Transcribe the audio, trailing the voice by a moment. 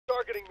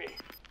targeting me.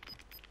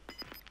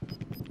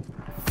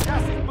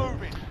 Gas is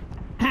moving.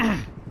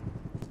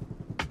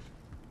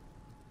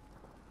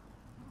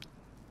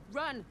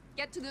 Run!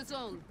 Get to the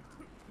zone.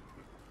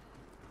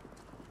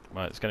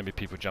 Right, it's going to be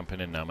people jumping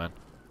in now, man.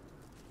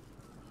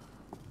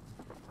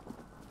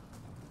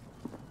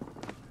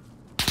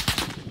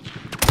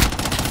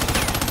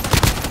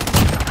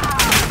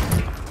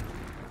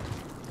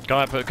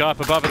 Guy up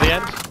above at the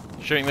end,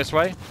 shooting this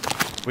way.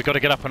 We've got to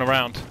get up and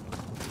around.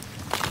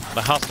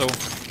 The hustle.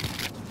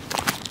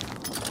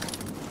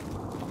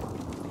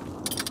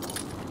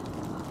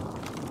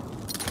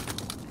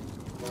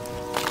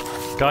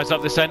 Guys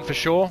up this end for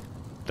sure.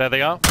 There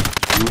they are.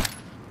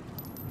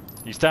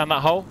 He's down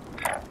that hole.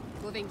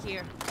 Moving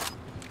here.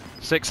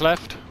 6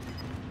 left.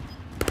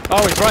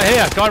 Oh, he's right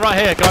here. Guy right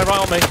here. Guy right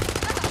on me.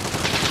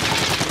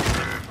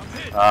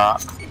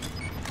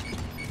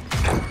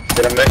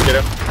 Get him, Nick, get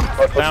him.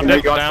 Guys pushing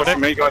me, guys Downed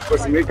pushing me, guys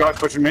pushing me, guys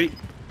pushing me.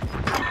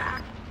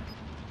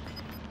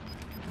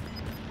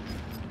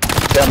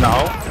 Down the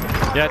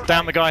hole. Yeah,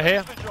 down the guy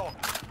here.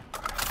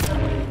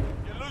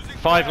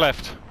 5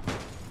 left.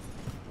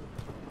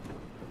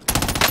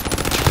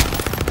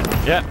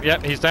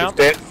 Yep, he's down.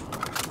 He's dead.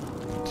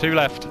 2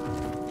 left.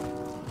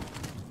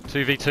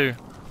 2v2.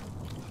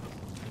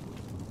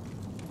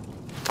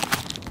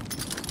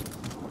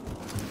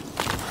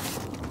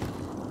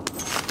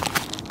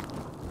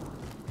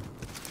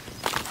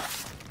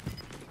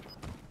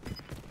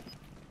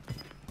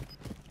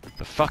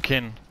 The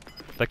fucking...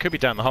 They could be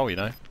down the hole, you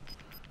know.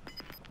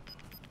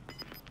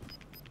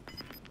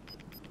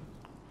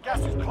 Gas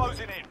is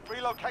closing in.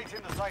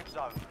 Relocating the safe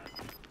zone.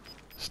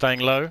 Staying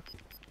low.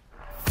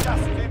 Gas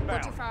is Go too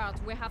inbound. far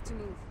out. We have to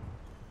move.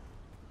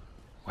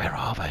 Where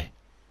are they?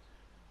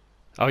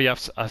 Oh yeah,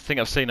 I think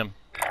I've seen them.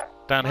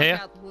 Down Watch here.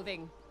 out,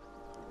 moving.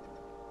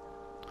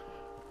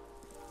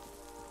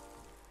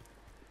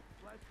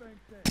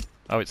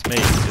 Oh, it's me.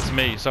 It's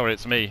me. Sorry,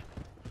 it's me.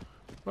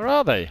 Where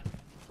are they?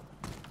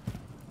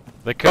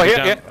 They could Oh, be yeah,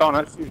 down. yeah. Oh,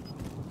 no.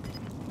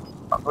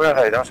 Where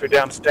are they? They must be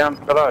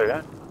down below,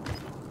 yeah?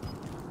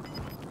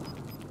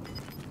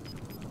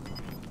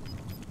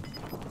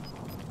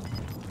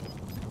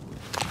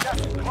 Gas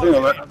is They're closing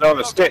in. on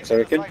the sticks, I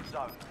reckon. Safe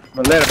zone.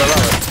 The ladder below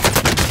it.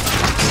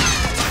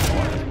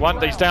 One,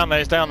 he's down there.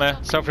 He's down there.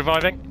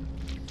 Self-reviving.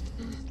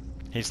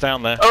 He's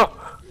down there. Oh!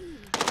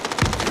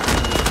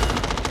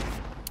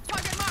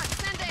 Target mark.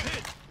 Send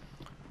it.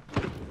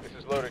 This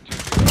is loaded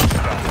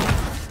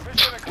 2-0.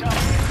 Mission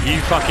accomplished. You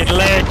fucking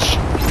ledge!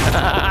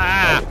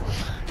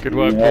 Good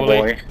work, Yeah, Paulie.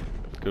 boy.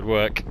 Good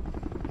work.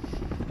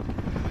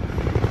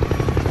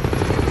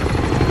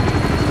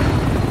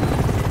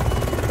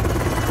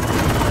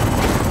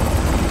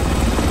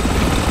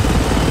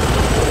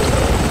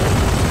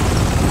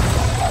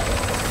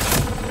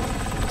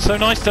 So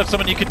nice to have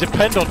someone you can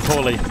depend on,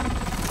 Paulie.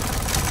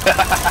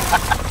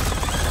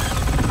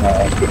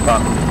 It's good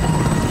fun.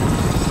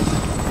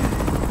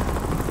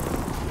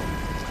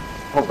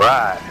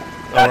 Alright.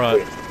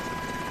 Alright.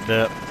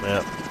 Yep,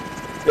 yep.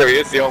 There he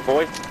is, the old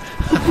boy.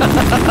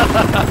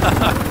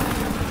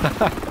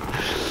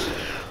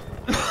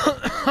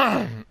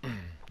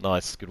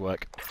 Nice, good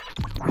work.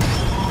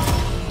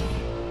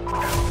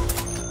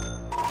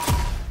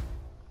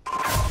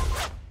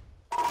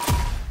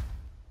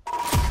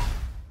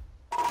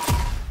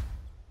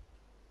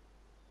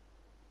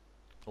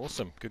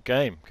 Awesome, good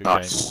game, good game.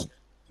 Nice.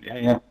 Yeah,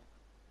 yeah.